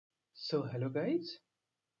So hello guys,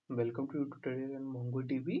 welcome to tutorial on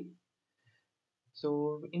MongoDB.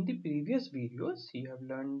 So in the previous videos you have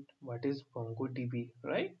learned what is MongoDB,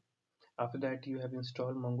 right? After that you have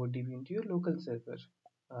installed MongoDB into your local server.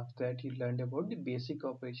 After that you learned about the basic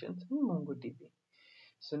operations in MongoDB.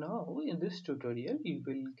 So now in this tutorial you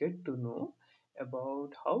will get to know about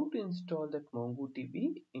how to install that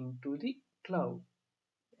MongoDB into the cloud,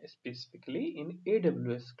 specifically in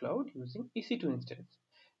AWS cloud using EC2 instance,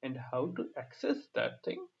 and how to access that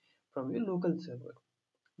thing from your local server.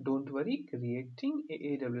 Don't worry, creating a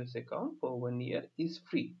AWS account for 1 year is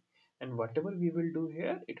free, and whatever we will do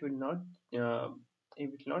here, uh, it will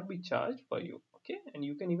not be charged for you. Okay, and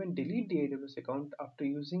you can even delete the AWS account after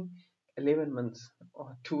using 11 months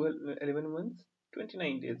or 12, 11 months,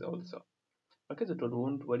 29 days also. Okay, so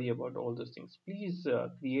don't worry about all those things. Please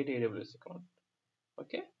create AWS account.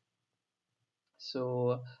 Okay,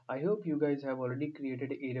 so I hope you guys have already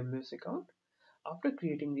created a AWS account. After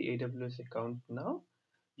creating the AWS account, now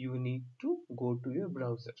you need to go to your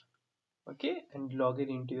browser, okay, and log in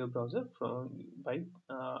into your browser from by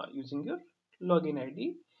using your login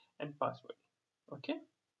ID and password. Okay,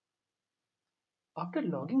 after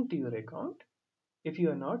logging to your account, if you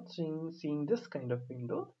are not seeing this kind of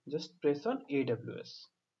window, just press on AWS.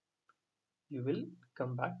 You will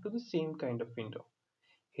come back to the same kind of window.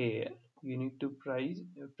 Here you need to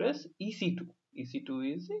press EC2.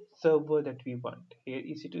 EC2 is a server that we want. Here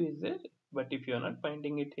EC2 is there, but if you are not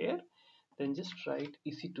finding it here, then just write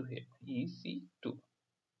EC2 here. EC2.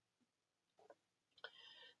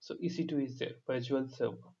 So EC2 is there, virtual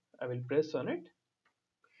server. I will press on it.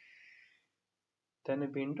 Then a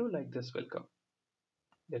window like this will come.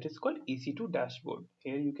 That is called EC2 dashboard.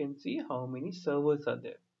 Here you can see how many servers are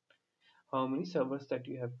there, how many servers that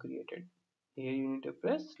you have created. Here you need to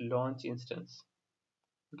press launch instance.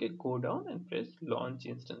 Okay, go down and press launch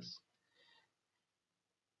instance.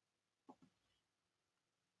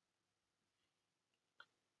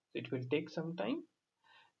 It will take some time.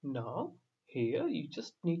 Now here you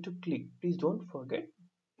just need to click. Please don't forget.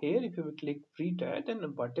 Here if you will click free tier, then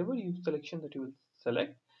whatever selection that you will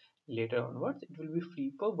select later onwards, it will be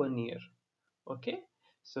free for 1 year. Okay,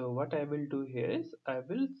 so what I will do here is I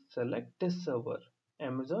will select this server,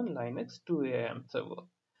 Amazon Linux 2 AM server.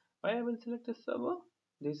 Why I will select this server?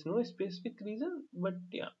 There is no specific reason, but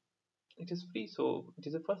yeah, it is free, so it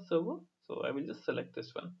is the first server, so I will just select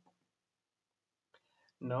this one.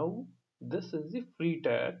 Now this is the free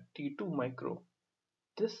tier T2 micro.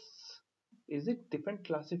 This is the different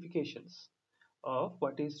classifications of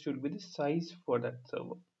what is should be the size for that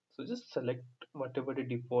server. So just select whatever the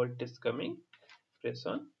default is coming, press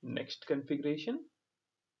on next configuration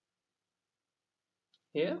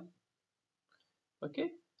here.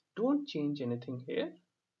 Okay, don't change anything here.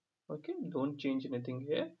 Okay, don't change anything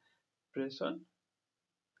here. Press on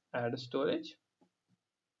add storage.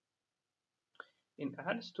 In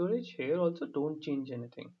add storage here also don't change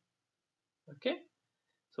anything. Okay,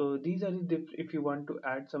 so these are the if you want to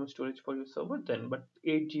add some storage for your server, then but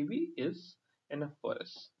 8 GB is enough for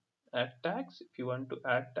us. Add tags. If you want to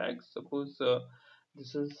add tags, suppose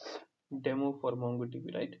this is demo for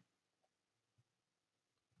MongoDB, right?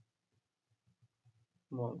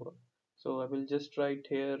 Mongo. So I will just write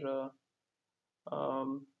here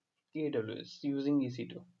AWS using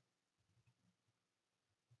EC2.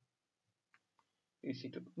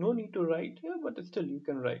 EC2. No need to write here, but still you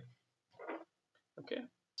can write. Okay.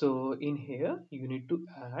 So in here you need to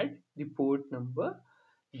add the port number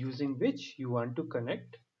using which you want to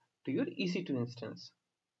connect to your EC2 instance.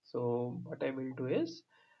 So what I will do is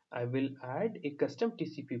I will add a custom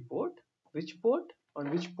TCP port. Which port? On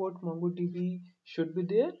which port MongoDB should be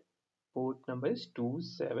there? Port number is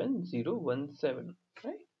 27017,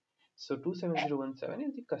 right? So 27017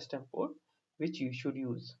 is the custom port which you should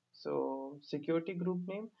use. So security group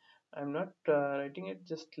name, I'm not writing it,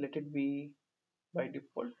 just let it be by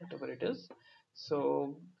default whatever it is.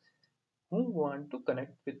 So who want to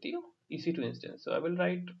connect with the EC2 instance, so I will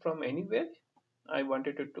write from anywhere I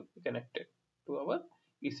wanted it to be connected to our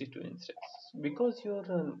EC2 instance, because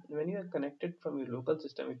when you are connected from your local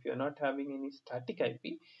system, if you are not having any static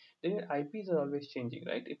IP, then your IPs are always changing,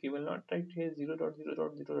 right? If you will not write here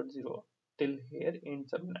 0.0.0.0 till here in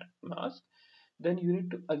some mask, then you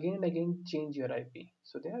need to again change your IP.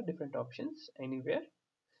 So there are different options, anywhere,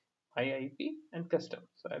 IIP and custom.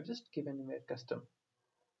 So I've just given here custom.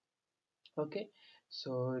 Okay,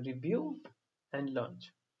 so review and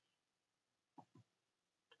launch.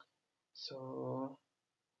 So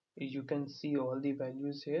you can see all the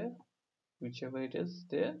values here, whichever it is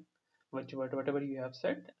there, whatever you have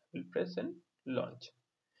set, will press and launch.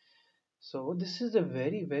 So this is a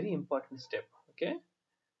very important step. Okay,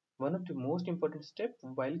 one of the most important step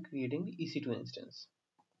while creating the EC2 instance.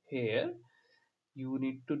 Here you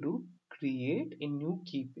need to do create a new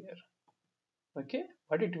key pair. Okay,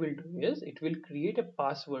 what it will do is it will create a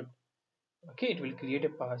password. Okay, it will create a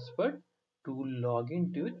password to log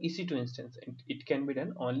into your EC2 instance, and it can be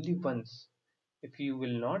done only once. If you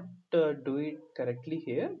will not do it correctly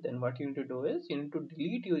here, then what you need to do is you need to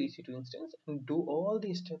delete your EC2 instance and do all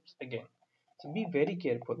these steps again. So be very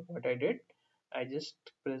careful. What I did, I just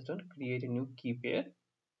pressed on create a new key pair.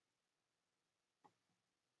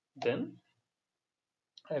 Then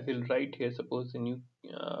I will write here, suppose a new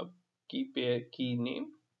key pair key name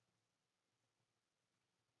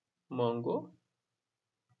MongoDB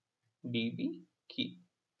key.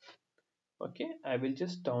 Okay, I will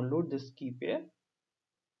just download this key pair.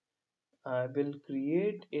 I will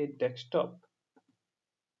create a desktop.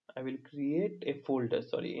 I will create a folder.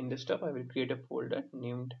 Sorry, in desktop I will create a folder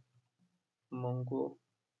named MongoDB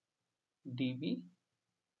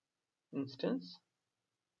instance.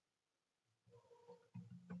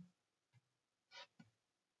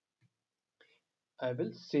 I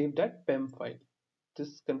will save that PEM file.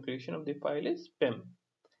 This configuration of the file is PEM.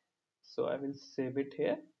 So I will save it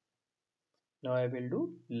here. Now I will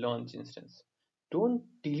do launch instance. Don't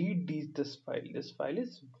delete this file. This file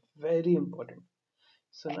is very important.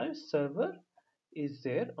 So now server is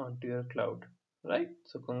there onto your cloud, right?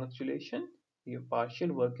 So congratulations, your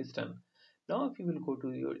partial work is done. Now if you will go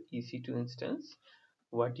to your EC2 instance,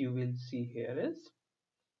 what you will see here is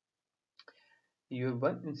your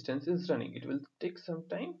one instance is running. It will take some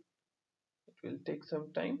time. It will take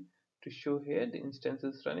some time to show here the instance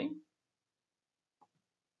is running.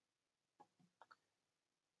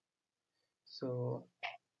 So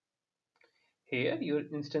here your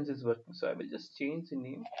instance is working. So I will just change the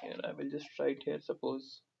name here. I will just write here,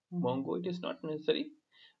 suppose Mongo. It is not necessary,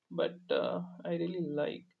 but I really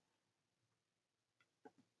like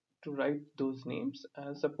to write those names.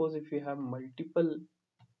 Suppose if you have multiple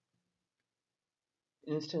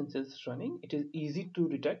instances running, it is easy to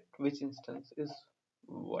detect which instance is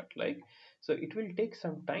what, like. So it will take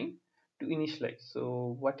some time to initialize.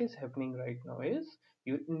 So what is happening right now is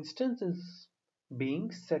your instance is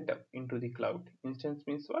being set up into the cloud. Instance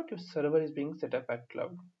means what? Your server is being set up at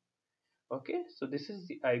cloud. Okay, so this is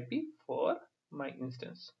the IP for my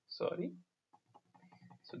instance. Sorry,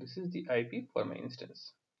 so this is the IP for my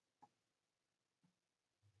instance.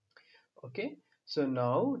 Okay, so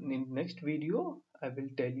now in next video I will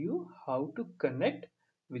tell you how to connect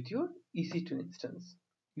with your EC2 instance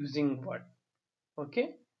using what.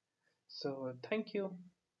 Okay, so thank you.